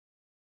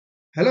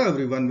Hello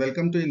everyone,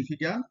 welcome to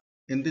Infiga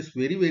in this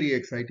very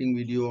exciting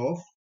video of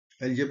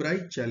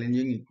algebraic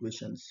challenging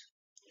equations.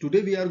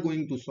 Today we are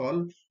going to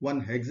solve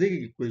one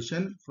Hexic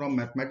equation from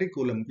Mathematics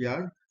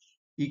Olympiad.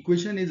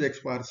 Equation is x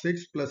power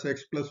 6 plus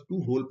x plus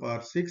 2 whole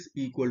power 6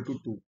 equal to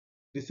 2.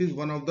 This is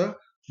one of the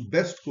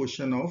best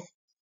question of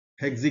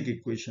Hexic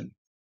equation.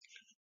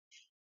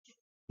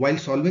 While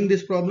solving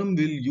this problem,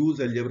 we'll use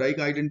algebraic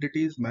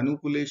identities,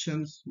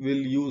 manipulations,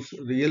 we'll use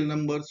real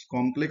numbers,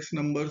 complex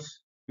numbers,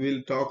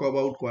 we'll talk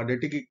about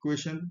quadratic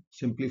equation,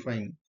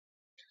 simplifying.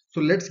 So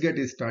let's get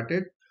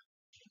started.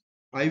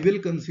 I will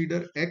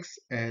consider x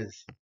as,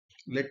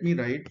 let me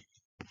write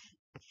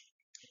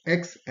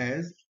x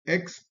as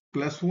x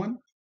plus 1.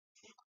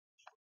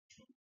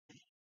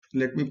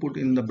 Let me put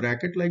in the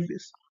bracket like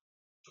this,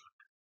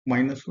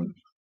 minus 1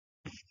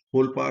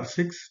 whole power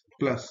 6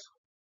 plus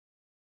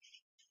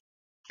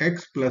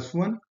x plus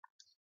 1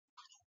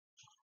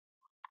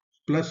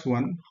 plus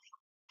 1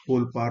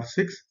 whole power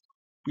 6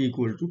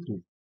 equal to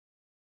 2.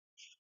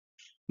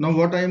 Now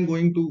what I am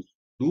going to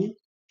do,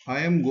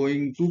 I am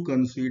going to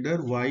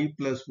consider y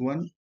plus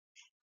 1,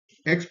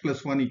 x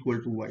plus 1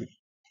 equal to y.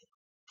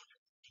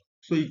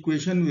 So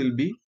equation will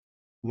be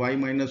y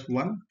minus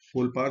 1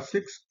 whole power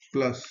 6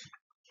 plus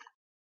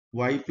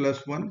y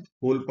plus 1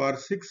 whole power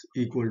 6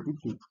 equal to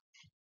 2.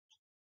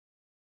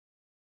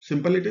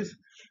 Simple it is.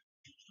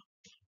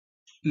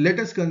 Let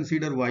us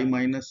consider y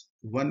minus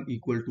 1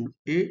 equal to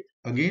a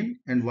again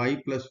and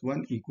y plus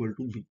 1 equal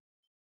to b.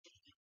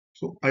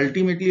 So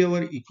ultimately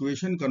our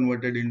equation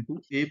converted into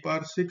a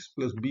power 6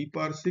 plus b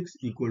power 6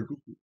 equal to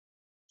 2.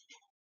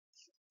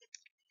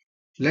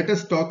 Let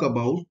us talk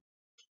about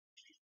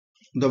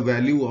the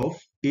value of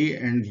a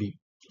and b.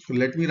 So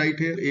let me write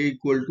here a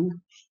equal to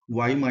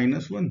y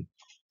minus 1,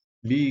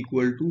 b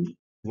equal to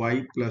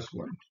y plus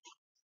 1.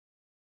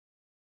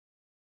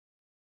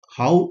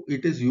 How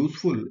it is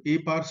useful? A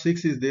power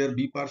 6 is there,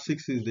 b power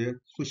 6 is there.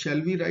 So shall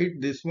we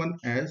write this one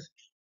as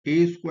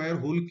a square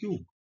whole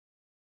cube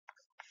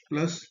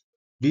plus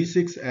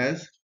b6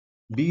 as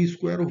b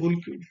square whole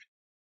cube.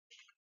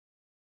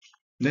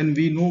 Then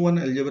we know one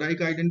algebraic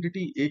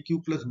identity a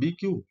cube plus b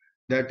cube,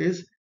 that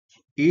is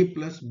a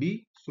plus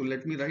b. So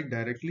let me write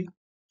directly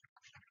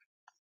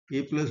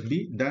a plus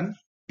b, done.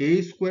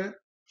 A square,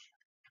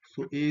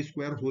 so a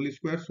square whole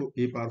square, so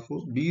a power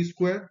 4, b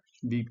square,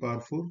 b power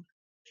 4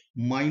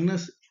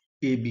 minus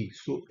ab,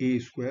 so a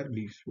square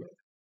b square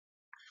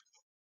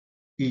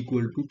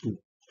equal to 2.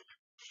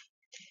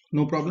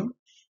 No problem.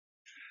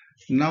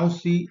 Now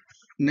see,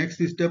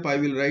 next step I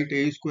will write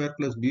a square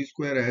plus b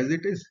square as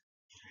it is,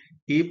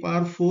 a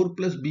power 4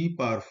 plus b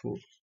power 4.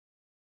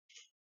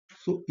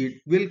 So it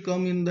will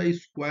come in the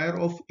square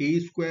of a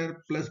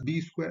square plus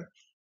b square.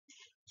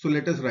 So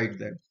let us write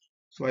that.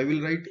 So I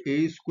will write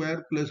a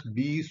square plus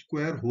b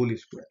square whole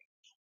square.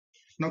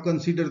 Now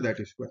consider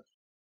that square.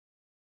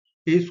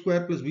 A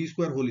square plus b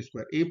square whole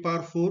square. A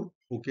power 4,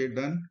 okay,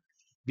 done.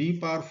 B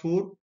power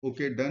 4,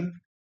 okay, done.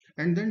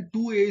 And then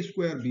 2a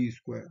square b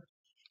square.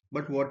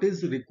 But what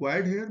is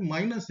required here?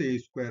 Minus a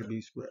square b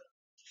square.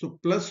 So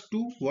plus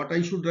 2, what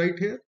I should write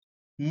here?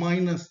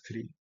 Minus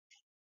 3.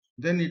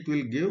 Then it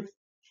will give,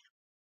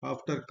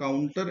 after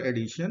counter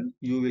addition,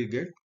 you will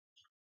get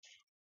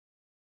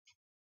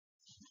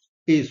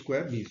a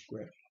square b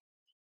square.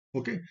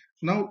 Okay.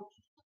 Now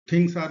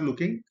things are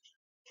looking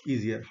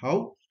easier.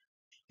 How?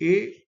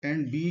 A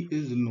and b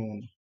is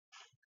known.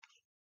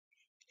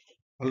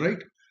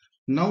 Alright.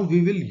 Now we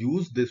will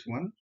use this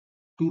one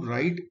to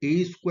write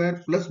a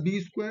square plus b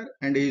square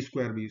and a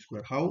square b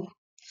square. How?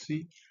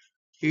 See,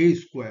 a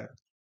square,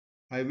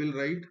 I will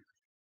write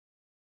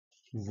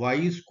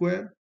y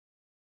square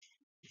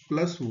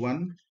plus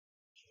 1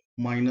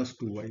 minus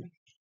 2y,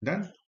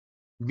 done.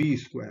 B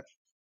square,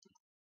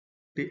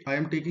 I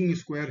am taking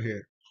square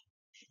here,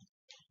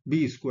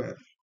 b square,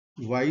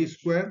 y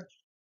square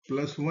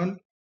plus 1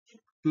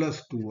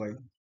 plus 2y,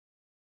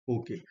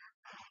 okay.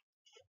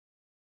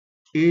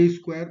 A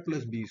square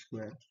plus b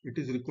square, it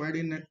is required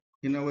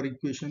in our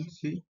equation.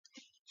 See,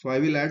 so I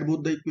will add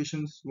both the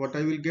equations. What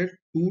I will get?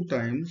 2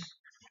 times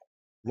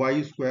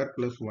y square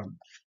plus 1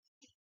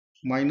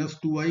 minus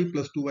 2y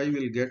plus 2y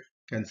will get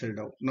cancelled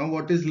out. Now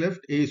what is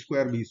left? A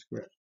square b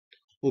square.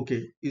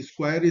 Okay,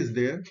 square is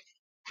there.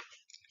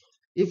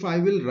 If I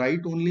will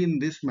write only in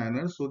this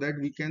manner so that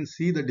we can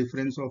see the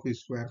difference of a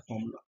square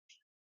formula.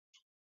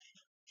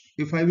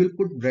 If I will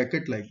put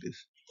bracket like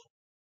this,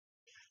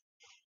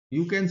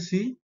 you can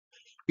see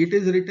it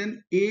is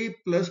written a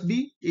plus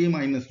b, a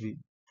minus b.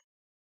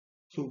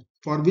 So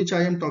for which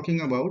I am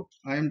talking about?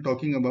 I am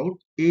talking about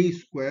a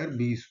square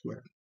b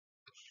square.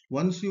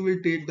 Once you will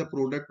take the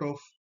product of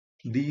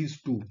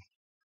these two,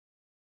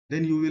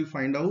 then you will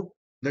find out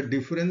the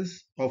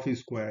difference of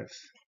squares.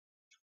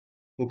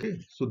 Okay,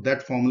 so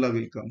that formula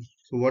will come.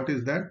 So what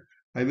is that?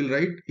 I will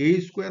write a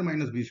square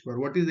minus b square.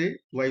 What is a?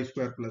 Y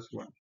square plus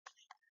 1.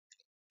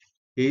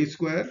 A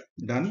square,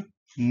 done,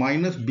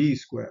 minus b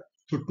square.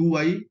 So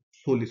 2y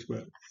whole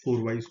square,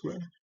 4y square.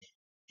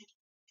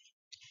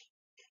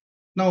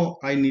 Now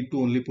I need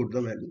to only put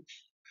the values.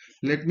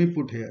 Let me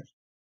put here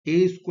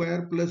a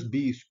square plus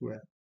b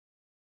square.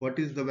 What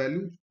is the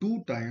value?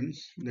 2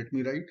 times, let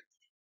me write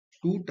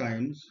 2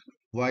 times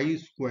y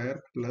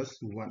square plus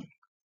 1.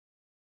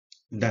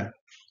 Done.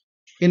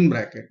 In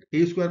bracket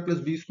a square plus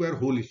b square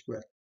whole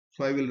square.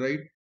 So I will write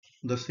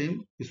the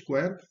same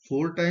square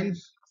 4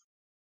 times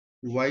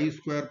y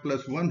square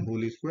plus 1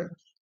 whole square.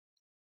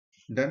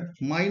 Done.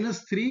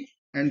 Minus 3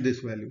 and this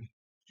value.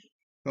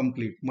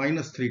 Complete.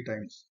 Minus 3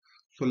 times.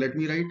 So let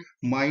me write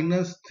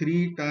minus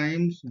 3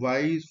 times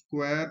y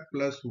square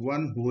plus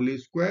 1 whole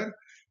square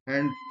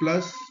and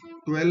plus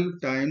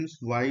 12 times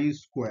y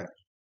square.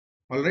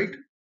 Alright.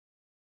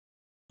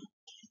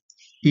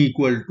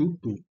 Equal to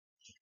 2.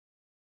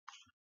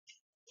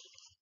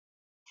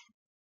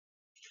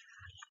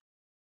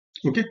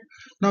 Okay.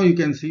 Now you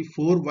can see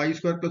 4y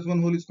square plus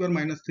 1 whole square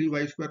minus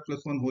 3y square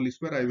plus 1 whole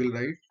square. I will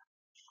write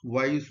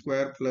y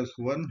square plus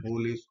 1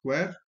 whole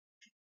square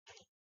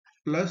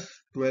plus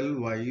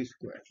 12y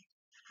square.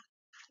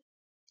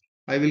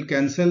 I will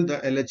cancel the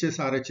LHS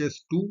RHS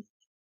 2.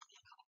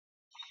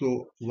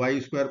 So y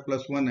square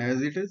plus 1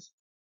 as it is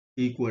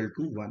equal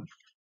to 1.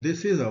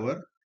 This is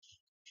our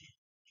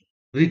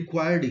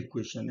required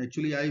equation.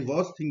 Actually, I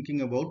was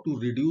thinking about to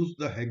reduce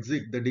the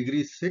Hexic, the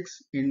degree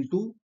 6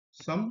 into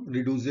some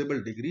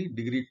reducible degree,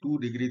 degree 2,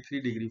 degree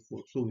 3, degree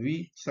 4. So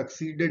we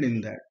succeeded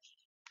in that.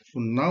 So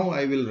now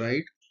I will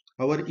write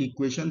our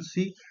equation.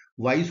 See,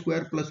 y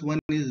square plus 1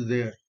 is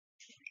there.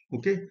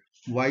 Okay,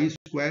 y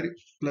square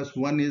plus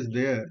 1 is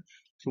there.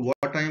 So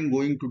what I am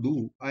going to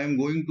do, I am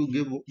going to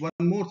give one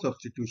more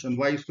substitution,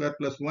 y square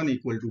plus 1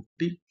 equal to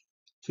t.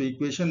 So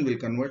equation will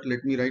convert.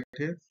 Let me write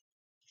here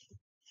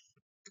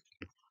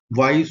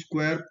y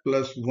square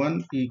plus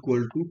 1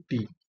 equal to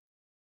t.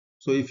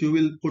 So if you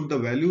will put the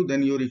value,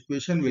 then your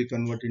equation will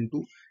convert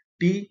into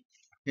t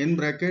in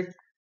bracket.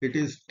 It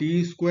is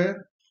t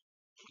square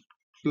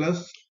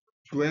plus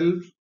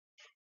 12.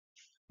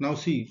 Now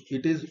see,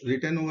 it is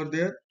written over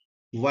there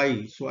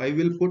y. So I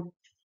will put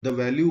the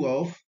value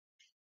of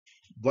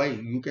y.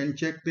 You can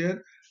check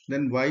there.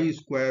 Then y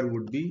square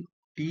would be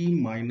t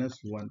minus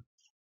 1.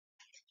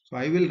 So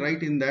I will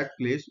write in that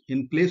place,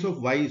 in place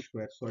of y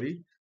square, sorry,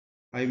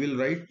 I will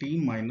write t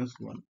minus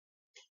 1.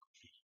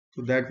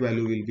 So that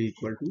value will be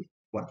equal to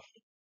 1.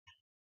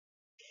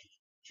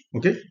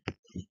 Okay.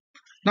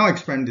 Now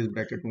expand this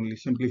bracket only.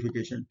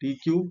 Simplification. T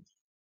cube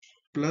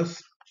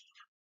plus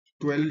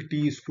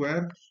 12t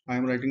square. I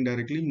am writing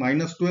directly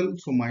minus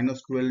 12. So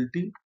minus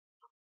 12t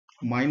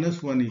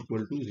minus 1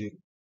 equal to 0.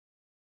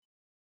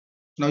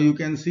 Now you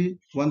can see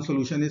one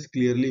solution is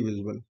clearly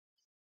visible.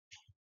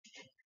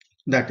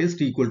 That is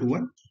t equal to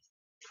 1.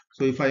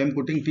 So if I am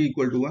putting t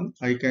equal to 1,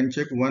 I can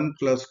check 1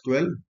 plus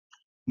 12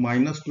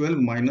 minus 12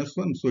 minus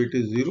 1. So it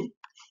is 0.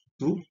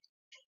 True.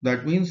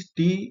 That means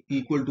t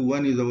equal to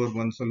 1 is our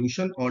one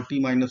solution, or t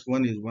minus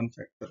 1 is one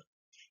factor.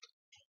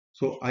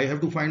 So I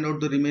have to find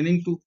out the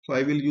remaining two. So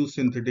I will use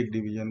synthetic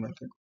division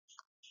method.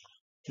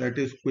 That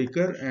is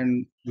quicker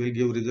and will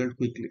give result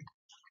quickly.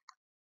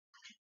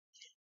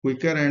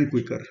 Quicker and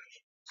quicker.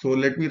 So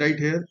let me write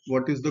here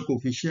what is the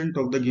coefficient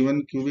of the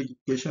given cubic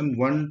equation.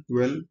 1,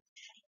 12,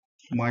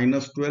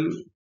 minus 12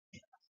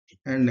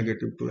 and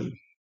negative 12.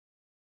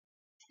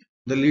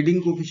 The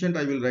leading coefficient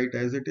I will write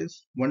as it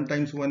is. 1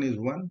 times 1 is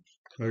 1,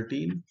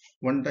 13.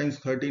 1 times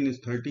 13 is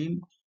 13,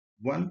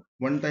 1.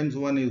 1 times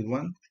 1 is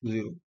 1,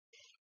 0.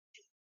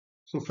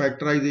 So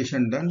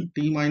factorization done.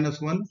 T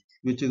minus 1,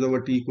 which is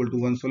our t equal to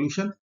 1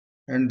 solution.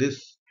 And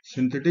this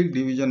synthetic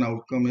division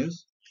outcome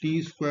is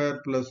t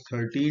square plus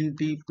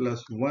 13t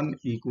plus 1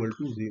 equal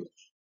to 0.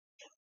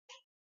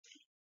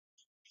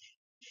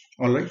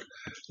 Alright.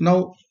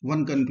 Now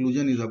one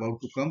conclusion is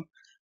about to come.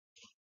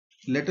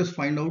 Let us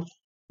find out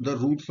the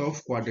roots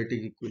of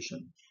quadratic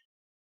equation.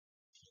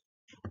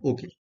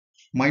 Okay.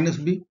 Minus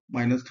b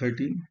minus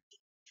 13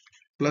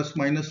 plus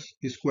minus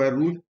square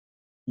root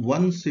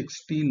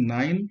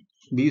 169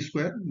 b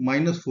square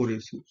minus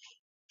 4ac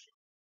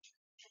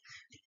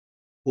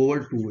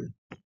over 2a.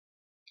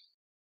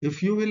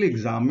 If you will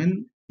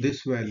examine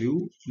this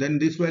value, then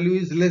this value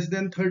is less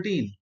than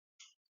 13.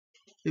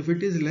 If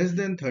it is less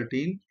than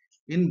 13,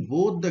 in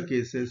both the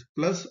cases,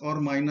 plus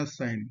or minus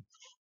sign,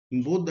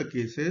 in both the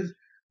cases,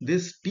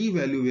 this t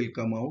value will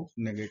come out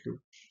negative.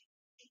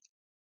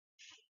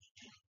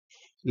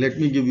 Let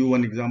me give you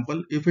one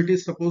example. If it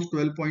is suppose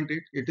 12.8,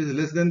 it is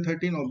less than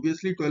 13,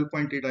 obviously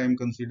 12.8 I am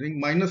considering.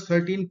 Minus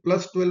 13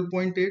 plus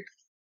 12.8,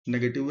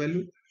 negative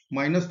value.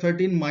 Minus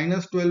 13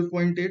 minus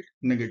 12.8,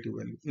 negative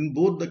value. In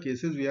both the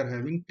cases, we are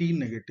having t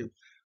negative.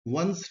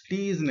 Once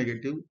t is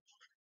negative,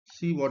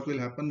 see what will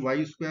happen.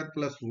 Y square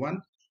plus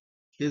 1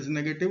 is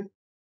negative.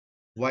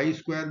 Y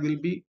square will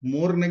be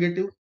more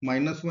negative.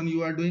 Minus 1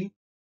 you are doing.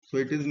 So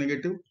it is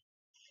negative.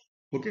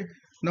 Okay.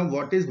 Now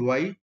what is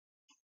y?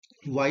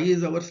 Y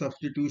is our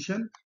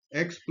substitution.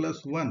 X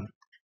plus 1.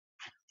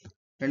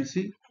 And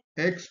see,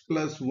 x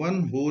plus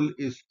 1 whole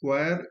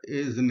square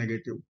is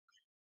negative.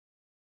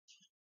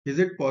 Is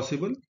it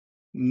possible?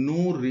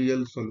 No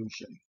real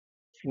solution.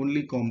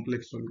 Only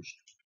complex solution.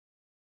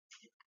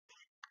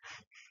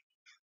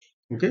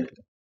 Okay.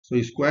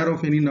 So square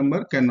of any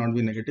number cannot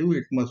be negative,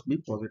 it must be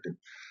positive.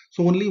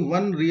 So only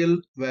one real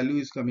value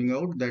is coming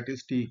out, that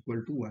is t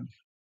equal to 1.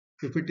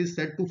 If it is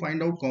set to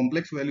find out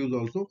complex values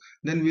also,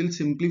 then we'll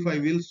simplify,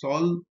 we'll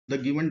solve the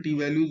given t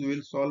values,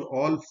 we'll solve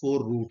all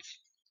 4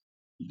 roots.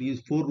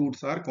 These 4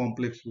 roots are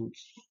complex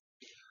roots.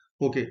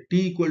 Okay,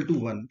 t equal to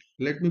 1.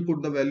 Let me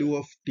put the value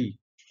of t.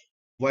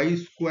 Y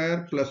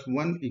square plus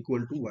 1 equal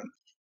to 1.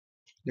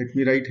 Let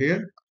me write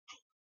here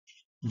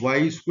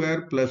y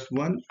square plus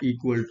 1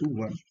 equal to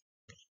 1.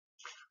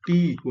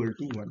 T equal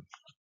to 1.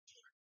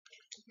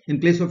 In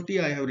place of t,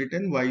 I have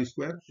written y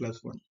square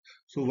plus 1.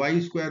 So y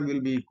square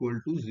will be equal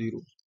to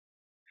 0.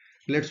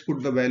 Let's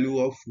put the value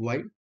of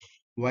y.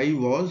 Y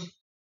was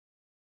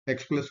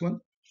x plus 1.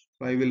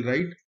 So I will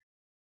write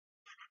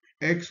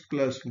x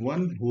plus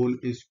 1 whole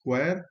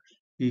square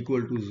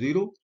equal to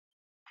 0.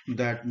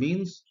 That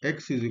means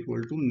x is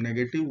equal to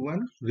negative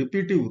 1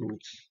 repetitive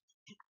roots.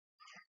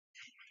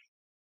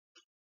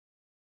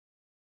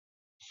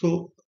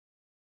 So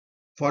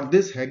for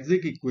this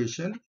Hexic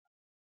equation,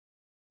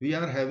 we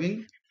are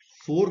having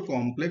 4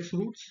 complex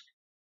roots.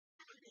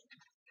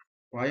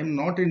 I am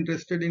not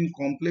interested in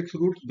complex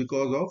roots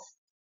because of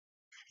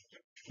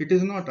it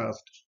is not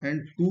asked,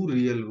 and 2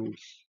 real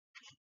roots.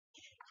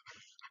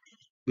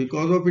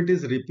 Because of it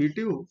is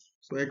repetitive,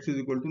 so x is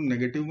equal to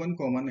negative 1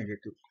 comma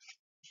negative.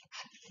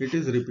 It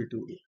is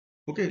repetitive.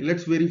 Okay,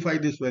 let's verify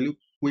this value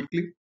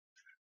quickly.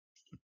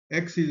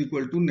 X is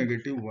equal to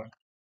negative 1.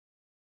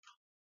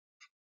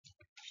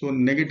 So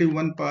negative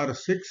 1 power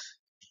 6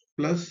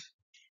 plus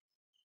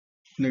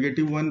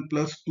negative 1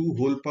 plus 2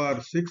 whole power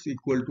 6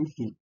 equal to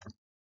 2.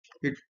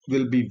 It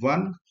will be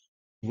 1.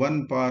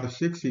 1 power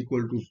 6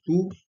 equal to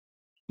 2.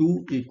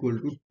 2 equal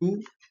to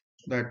 2.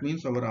 That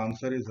means our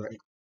answer is right.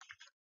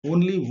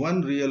 Only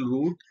one real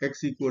root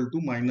x equal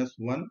to minus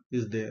 1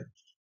 is there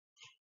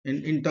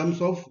in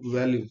terms of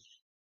values.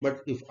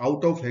 But if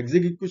out of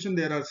Hexic equation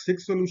there are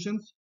 6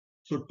 solutions,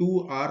 so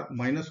 2 are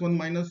minus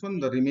 1,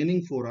 the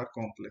remaining 4 are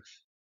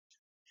complex.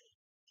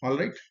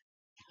 Alright,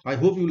 I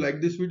hope you like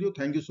this video.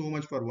 Thank you so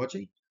much for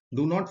watching.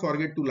 Do not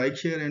forget to like,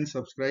 share and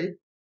subscribe.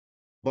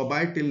 Bye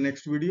bye till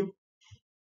next video.